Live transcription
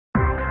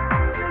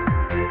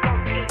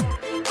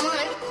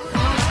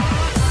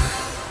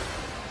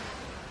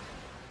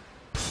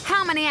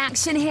many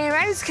action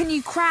heroes can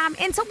you cram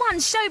into one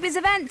showbiz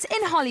event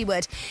in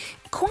Hollywood?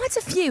 Quite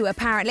a few,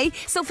 apparently.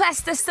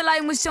 Sylvester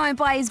Stallone was joined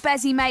by his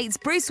busy mates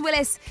Bruce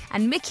Willis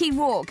and Mickey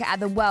Rourke at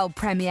the world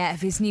premiere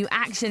of his new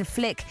action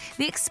flick,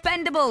 The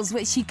Expendables,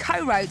 which he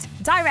co-wrote,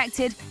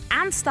 directed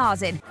and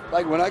stars in.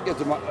 Like when I get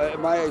to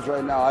my age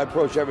right now, I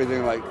approach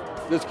everything like,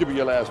 this could be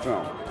your last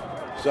film.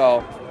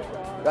 So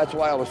that's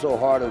why I was so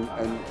hard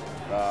on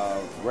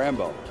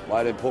Rambo,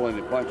 why I didn't pull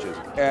any punches.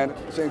 And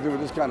same thing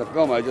with this kind of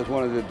film, I just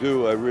wanted to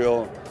do a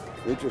real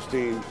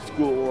interesting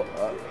school,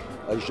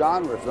 a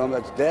genre film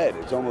that's dead,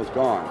 it's almost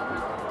gone.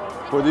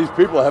 For these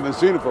people who haven't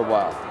seen it for a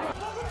while.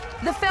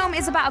 The film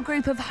is about a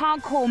group of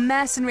hardcore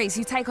mercenaries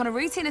who take on a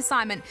routine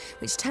assignment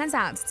which turns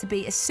out to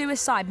be a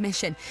suicide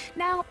mission.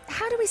 Now,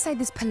 how do we say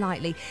this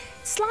politely?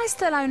 Sly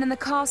Stallone and the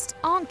cast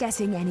aren't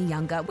getting any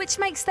younger, which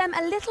makes them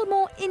a little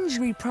more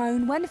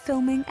injury-prone when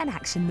filming an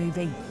action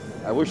movie.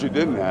 I wish it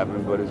didn't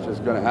happen, but it's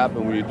just going to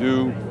happen when you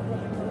do,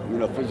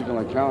 physical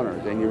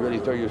encounters and you really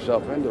throw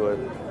yourself into it.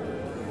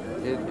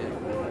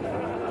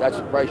 That's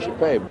the price you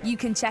pay. You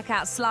can check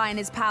out Sly and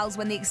his pals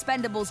when The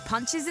Expendables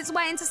punches its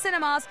way into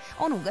cinemas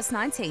on August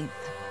 19th.